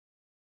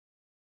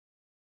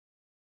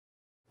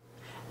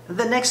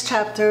The next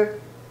chapter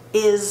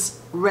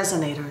is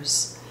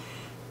resonators.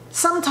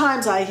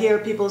 Sometimes I hear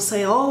people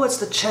say, oh, it's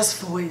the chest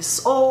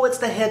voice, oh, it's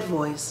the head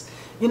voice.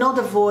 You know,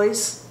 the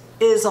voice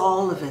is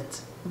all of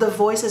it. The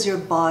voice is your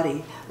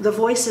body. The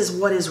voice is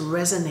what is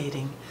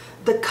resonating.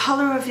 The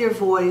color of your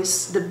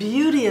voice, the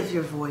beauty of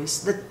your voice,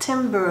 the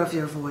timbre of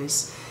your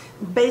voice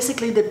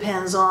basically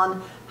depends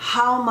on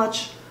how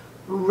much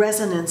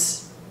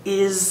resonance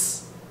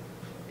is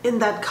in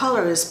that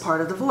color as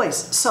part of the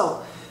voice.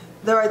 So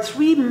there are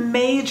three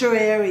major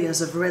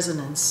areas of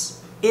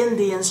resonance in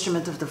the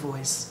instrument of the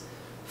voice.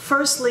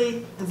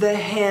 Firstly, the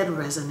head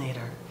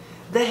resonator.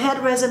 The head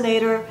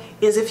resonator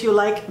is, if you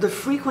like, the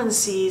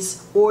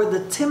frequencies or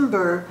the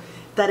timbre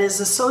that is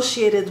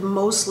associated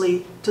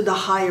mostly to the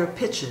higher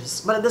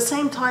pitches. But at the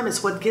same time,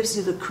 it's what gives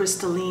you the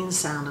crystalline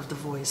sound of the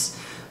voice,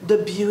 the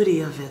beauty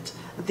of it,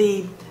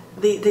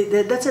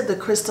 that's it, the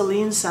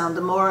crystalline sound,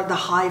 the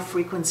high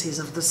frequencies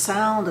of the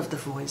sound of the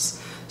voice.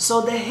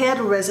 So the head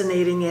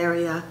resonating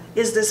area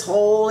is this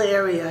whole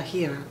area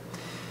here.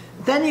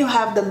 Then you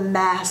have the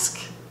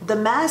mask. The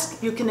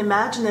mask, you can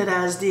imagine it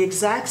as the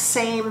exact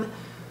same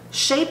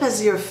shape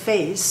as your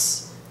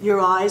face, your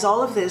eyes,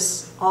 all of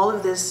this,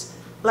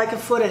 like a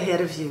foot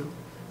ahead of you.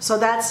 So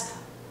that's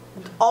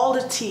all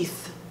the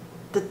teeth,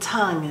 the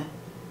tongue,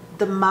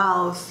 the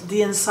mouth,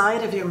 the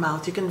inside of your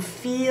mouth. You can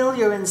feel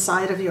your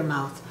inside of your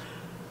mouth.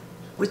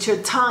 With your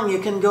tongue, you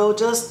can go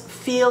just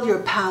feel your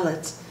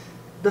palate,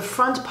 the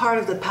front part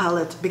of the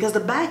palate, because the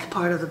back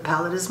part of the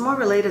palate is more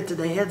related to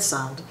the head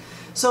sound.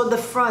 So the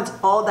front,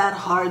 all that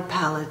hard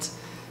palate,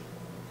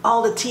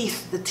 all the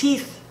teeth,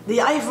 the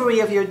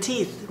ivory of your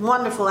teeth,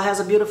 wonderful, it has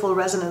a beautiful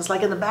resonance,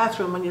 like in the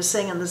bathroom when you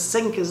sing and the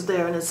sink is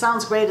there and it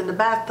sounds great in the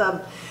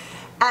bathtub.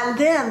 And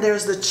then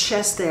there's the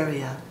chest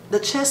area. The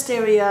chest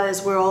area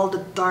is where all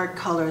the dark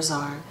colors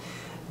are.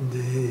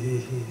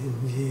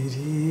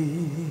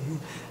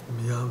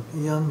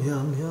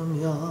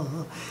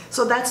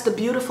 So that's the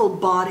beautiful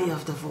body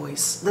of the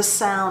voice, the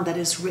sound that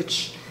is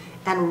rich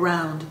and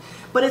round.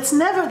 But it's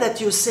never that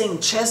you sing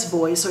chest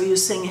voice or you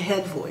sing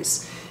head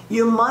voice.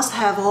 You must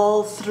have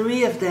all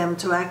three of them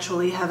to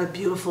actually have a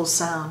beautiful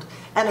sound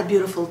and a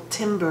beautiful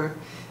timbre,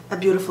 a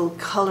beautiful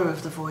color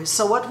of the voice.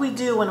 So what we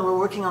do when we're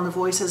working on the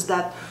voice is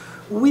that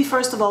we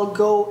first of all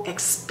go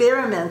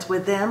experiment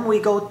with them, we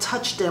go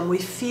touch them, we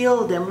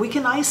feel them, we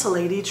can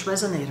isolate each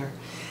resonator.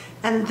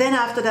 And then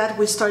after that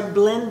we start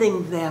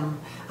blending them.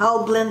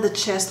 I'll blend the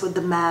chest with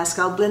the mask,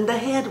 I'll blend the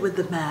head with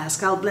the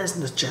mask, I'll blend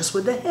the chest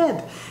with the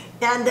head.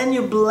 And then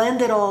you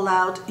blend it all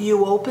out,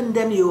 you open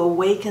them, you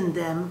awaken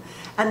them,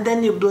 and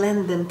then you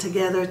blend them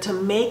together to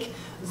make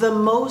the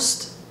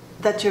most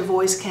that your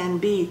voice can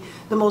be,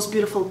 the most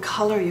beautiful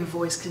color your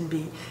voice can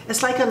be.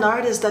 It's like an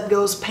artist that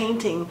goes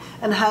painting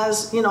and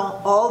has, you know,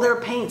 all their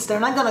paints. They're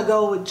not gonna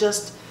go with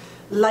just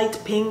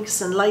light pinks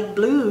and light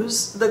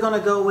blues. They're gonna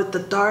go with the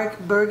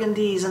dark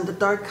burgundies and the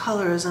dark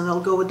colors, and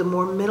they'll go with the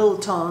more middle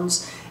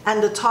tones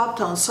and the top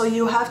tones. So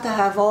you have to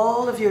have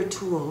all of your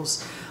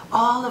tools,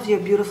 all of your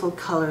beautiful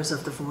colors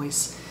of the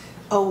voice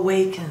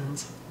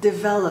awakened,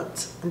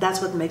 developed, and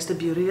that's what makes the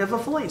beauty of a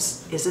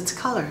voice, is its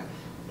color.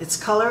 Its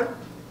color,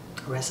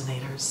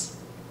 resonators.